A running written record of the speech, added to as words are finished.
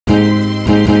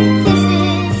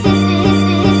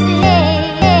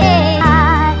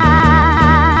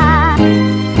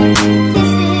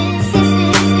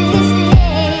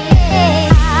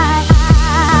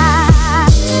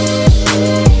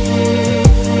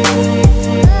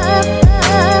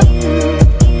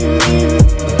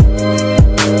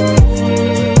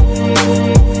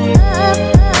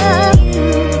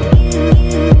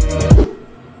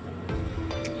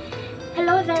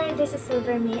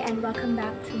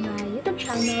my YouTube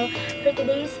channel. For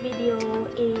today's video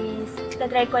is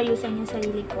tatry ko ayusin yung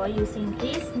sarili ko using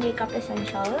these makeup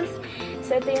essentials.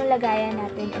 So ito yung lagayan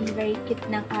natin. Ang very cute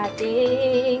ng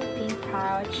ating pink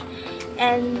pouch.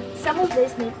 And some of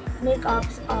these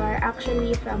makeups are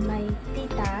actually from my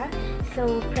tita.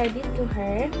 So credit to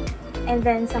her. And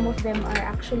then some of them are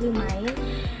actually mine.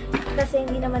 Kasi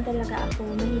hindi naman talaga ako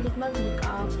mahilig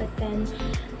mag-makeup. But then,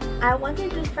 I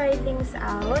wanted to try things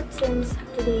out since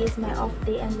today is my off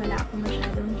day and wala akong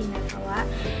masyadong ginagawa.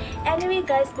 Anyway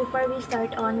guys, before we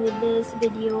start on with this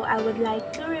video, I would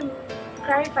like to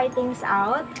clarify things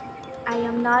out. I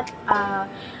am not a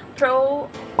pro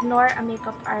nor a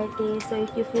makeup artist. So if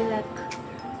you feel like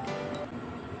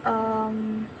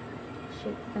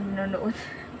shit, nanonood.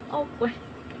 Awkward.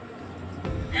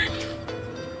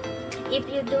 If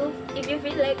you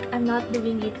feel like I'm not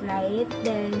doing it right,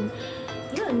 then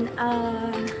yun,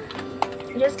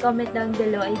 just comment down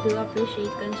below. I do appreciate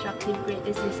constructive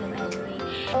criticism anyway.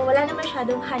 So, wala na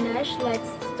masyadong hanash. Let's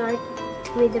start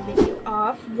with the video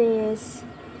of this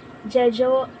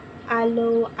Jejo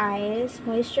Aloe Eyes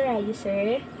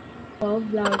Moisturizer. Oh,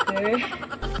 vlogger.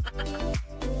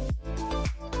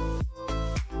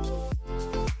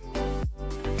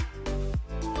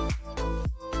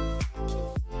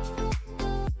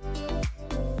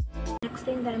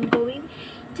 Thing that I'm going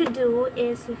to do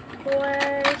is, of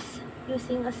course,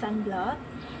 using a sunblock.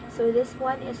 So this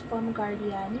one is from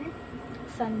Guardian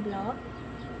sunblock.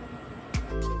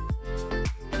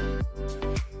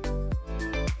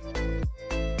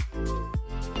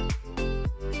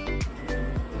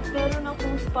 Meron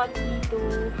akong spot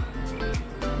dito.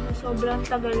 Sobrang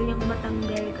tagal niyang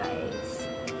matanggal, guys.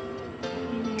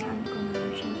 Hinayaan ko na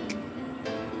siya.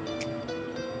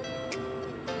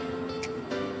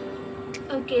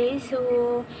 Okay, so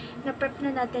na-prep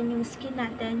na natin yung skin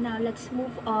natin. Now, let's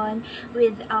move on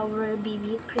with our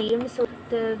BB cream. So,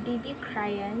 the BB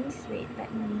crayons. Wait,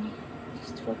 let me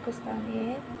just focus on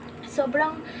it.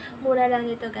 Sobrang mura lang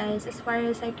ito, guys. As far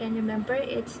as I can remember,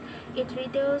 it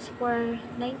retails for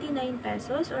 99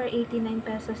 pesos or 89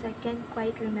 pesos. I can't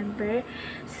quite remember.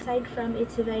 Aside from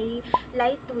it's very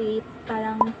lightweight,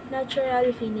 parang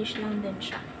natural finish lang din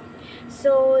siya.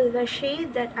 So, the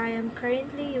shade that I am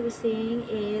currently using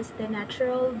is the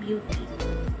Natural Beauty.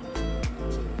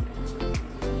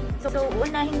 So,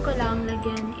 unahin ko lang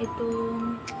lagyan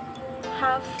itong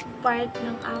half part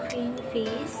ng aking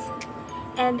face.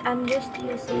 And I'm just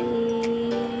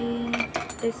using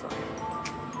this one.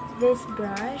 This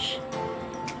brush.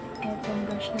 Itong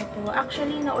brush na to.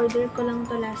 Actually, na-order ko lang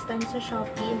to last time sa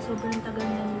Shopee. And sobrang tagal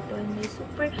na nito. And I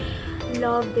super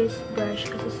love this brush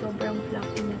kasi sobrang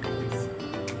fluffy na, guys.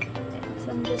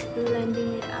 So, I'm just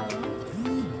blending it out.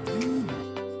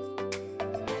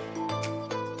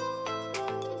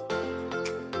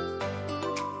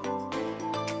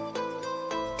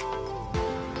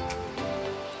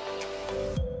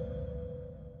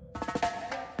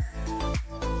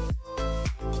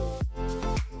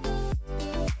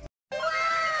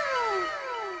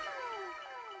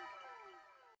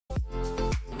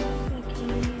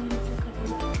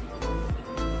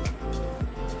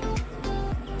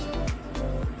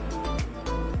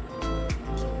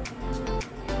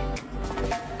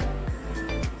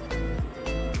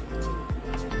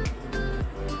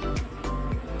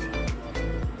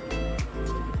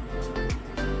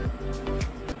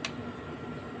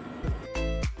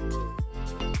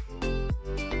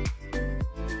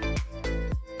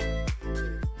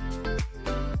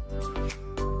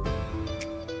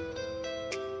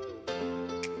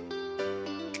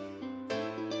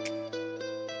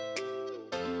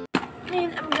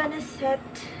 And I'm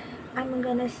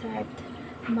gonna set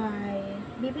my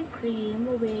BB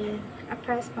cream with a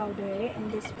pressed powder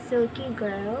and this Silky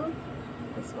Girl,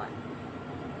 this one.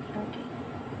 Okay.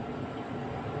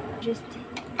 Just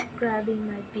grabbing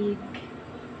my big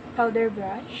powder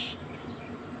brush.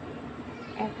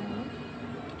 Eto.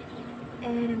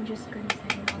 And I'm just gonna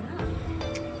set it all up.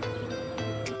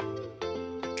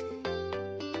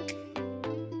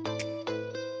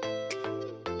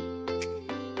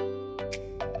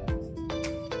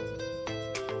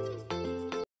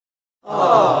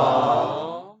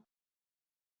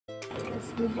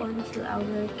 Let's move on to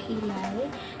our kilay.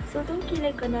 So, itong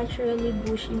kilay ko naturally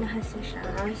bushy na kasi siya.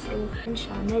 So,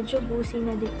 medyo bushy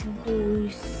na dito.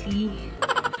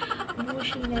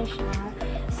 Bushy na siya.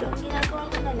 So, ang ginagawa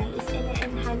ko na lang is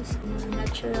ina-enhance ko na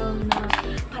natural na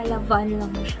palavan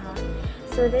lang siya.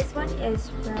 So, this one is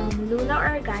from Luna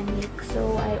Organic.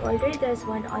 So, I ordered this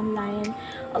one online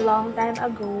a long time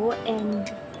ago. And,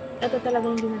 ito talaga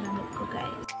yung ginagamit ko, guys.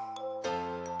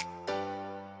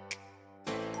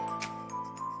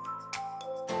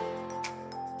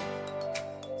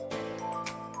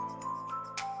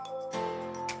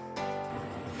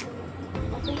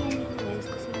 Okay yan yung guys,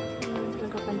 kasi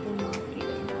nagkapantay mga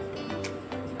figure natin.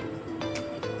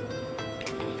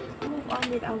 Move on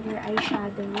with our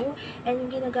eyeshadow. And yung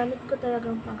ginagamit ko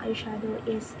talagang pang eyeshadow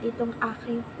is itong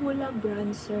aking Hula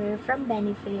bronzer from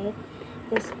Benefit.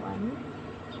 This one.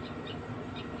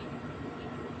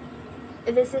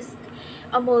 This is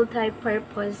a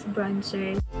multi-purpose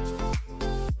bronzer.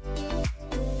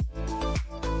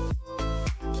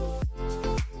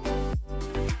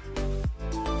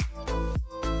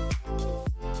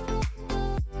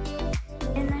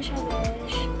 Ayan na siya,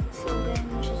 besh. So, ganyan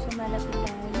mo siya sa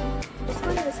malapitan. This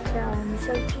one is from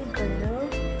Silky Girl.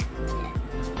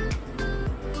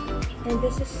 And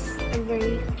this is a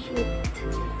very cute,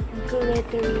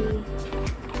 glittery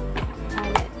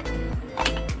palette.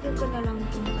 Ito ko na lang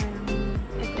itong parang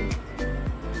ito.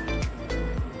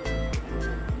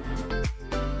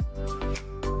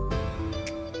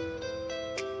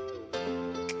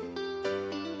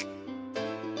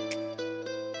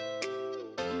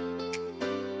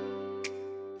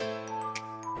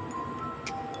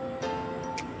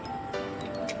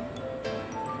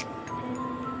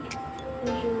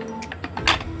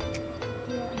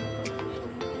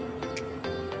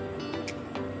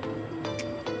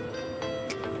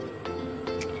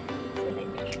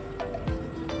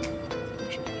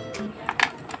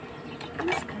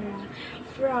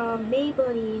 From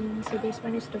Maybelline. So, this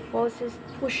one is the Falsest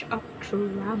Push-Up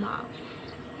Drama.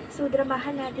 So,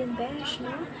 dramahan natin, besh,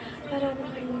 no? Para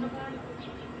naman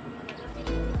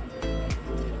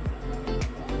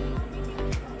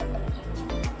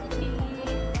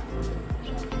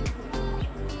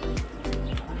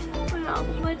wala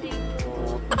akong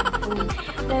madito.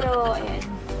 Pero, ayan.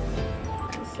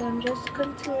 So, I'm just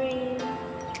contouring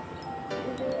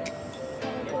this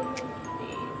side of my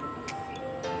face.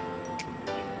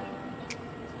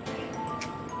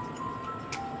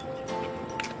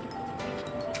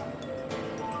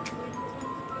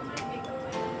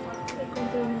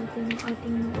 I-contour natin yung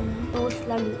ating nose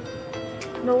lalo.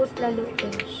 Nose lalo,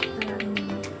 guys. Parang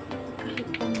kahit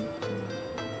pang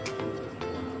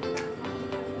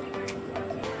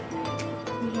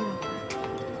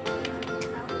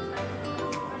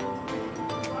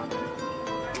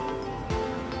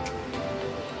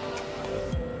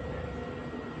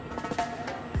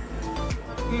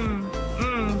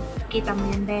kita mo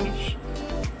yan, besh.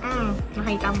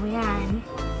 Nakita mo yan.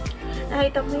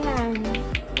 Nakita mo yan.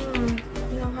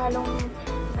 Yung halong,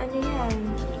 ano yan.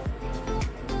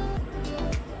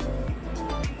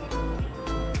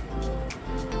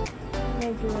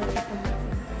 Medyo,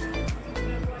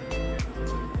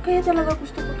 kaya talaga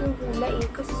gusto ko itong kulay eh.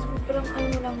 Kasi sobrang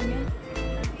ano lang yan.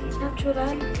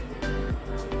 Natural.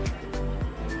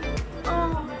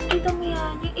 Kita mo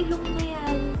yan. Yung ilong na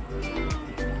yan.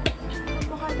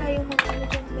 Tayong mga ano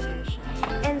dyan, besh.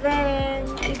 And then,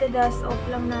 ita-dust off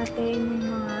lang natin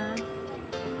yung mga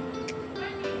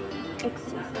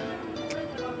excess.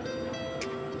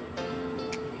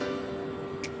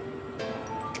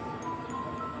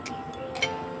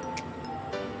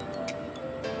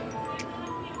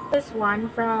 This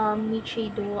one from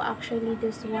Michido. Actually,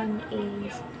 this one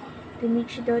is the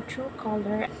Michido True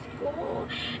Color.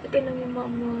 Ito lang yung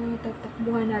mga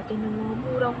tatakbuhan natin ng mga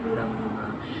murang-murang mga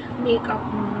makeup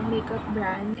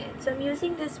brand. So, I'm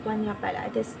using this one nga pala.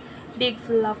 This big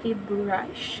fluffy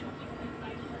brush.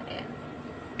 Ayan.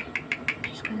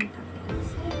 Just gonna tap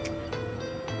this.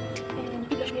 And,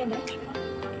 i-brush mo yan, guys.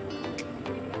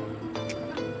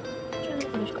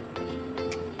 Finish ko.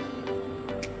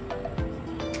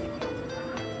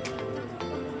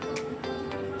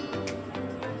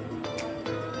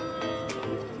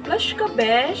 Blush ka,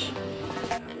 besh?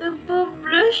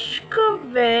 Nagpa-blush ka,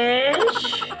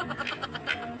 besh?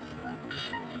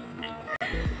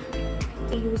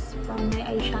 I use from my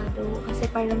eyeshadow kasi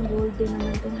parang golden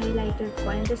naman itong highlighter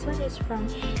ko. And this one is from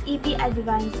EP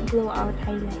Advanced Glow Out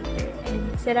Highlighter.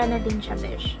 And sira na din siya,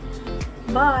 besh.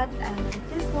 But, I like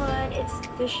this one. It's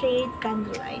the shade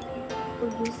Candlelight.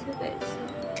 We'll use it.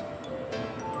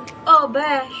 Oh,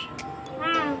 besh!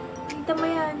 Nakita mo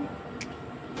yan.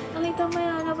 Nakita mo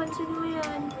yan. Napansin mo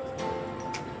yan.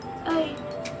 Ay.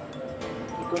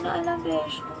 Hindi ko na alam,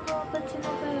 besh. Kung napansin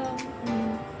mo ba yan.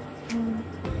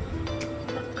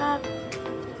 Nakap.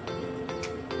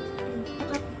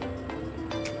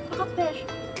 Nakap, besh.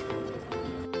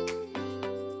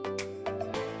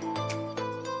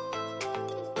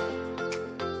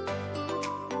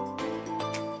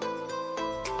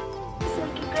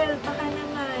 Silky Girl, baka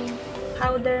naman.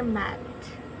 Powder Matte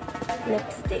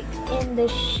lipstick in the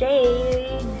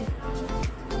shade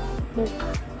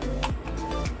Mocha.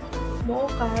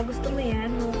 Mocha. Gusto mo yan?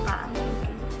 Mocha.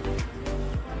 Okay.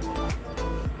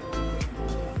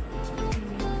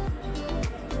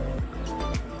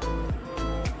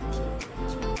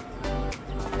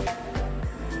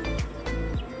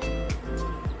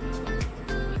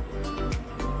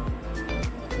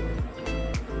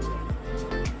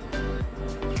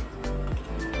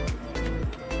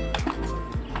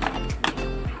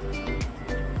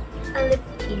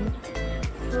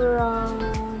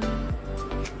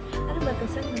 to.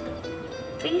 Saan mo to?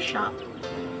 Free shop.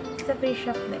 Sa free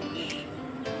shop besh.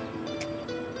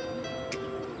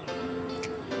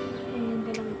 And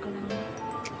dalawin ko lang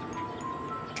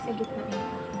sa gitna ng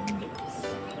aking lips.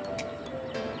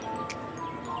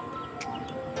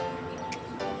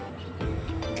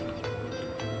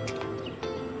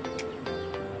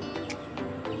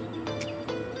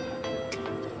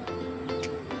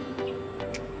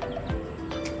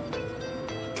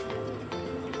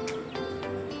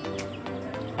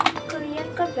 Korean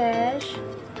ka besh.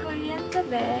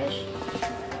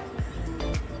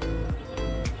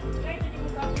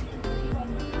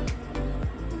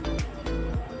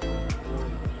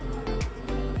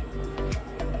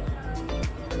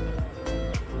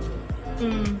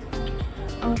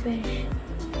 Oh besh.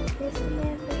 Please mo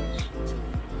yan besh.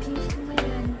 Please mo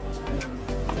yan.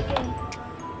 Sige.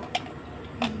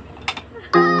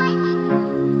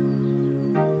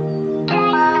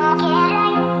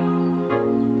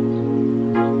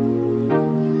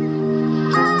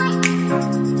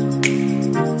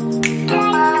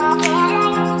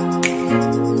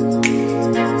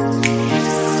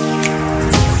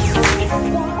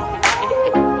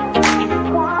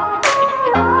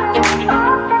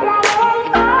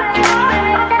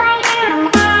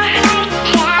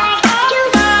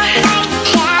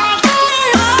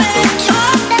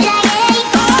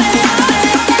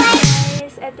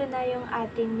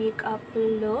 Ating makeup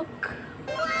look.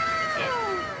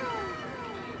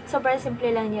 Sobrang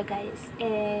simple lang niya guys,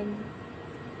 and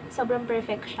sobrang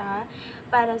perfect siya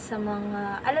para sa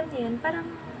mga, alam niyo yun, parang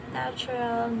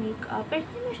natural makeup, pero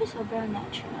hindi mo siya sobrang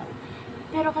natural,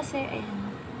 pero kasi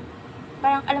ayan,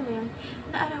 parang alam mo yun,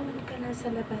 naarawan ka na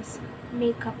sa labas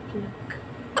makeup look.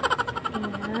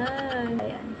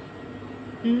 Ayan.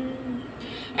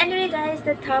 Anyway guys,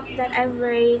 the top that I'm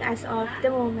wearing as of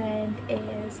the moment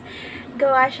is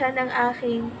gawa siya ng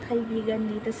aking kaibigan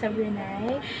dito sa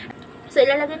Brunei. So,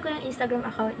 ilalagay ko yung Instagram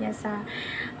account niya sa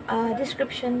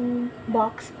description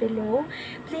box below.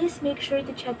 Please make sure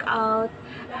to check out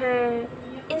her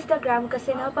Instagram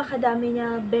kasi napakadami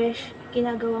niya besh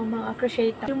ginagawang mga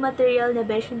crochet. Yung material na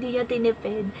besh, hindi niya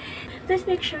tinipid. Please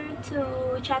make sure to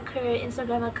check her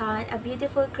Instagram account, A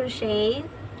Beautiful Crochet.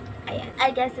 Ayan, I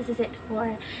guess this is it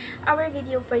for our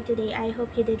video for today. I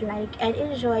hope you did like and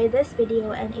enjoy this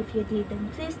video, and if you did, then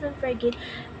please don't forget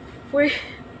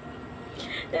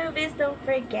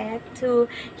to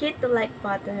hit the like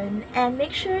button and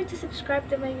make sure to subscribe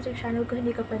to my YouTube channel kung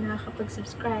hindi ka pa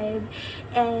nakakapag-subscribe.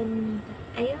 And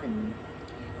ayun,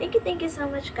 thank you so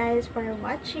much guys for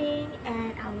watching,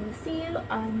 and I will see you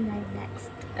on my next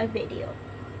video.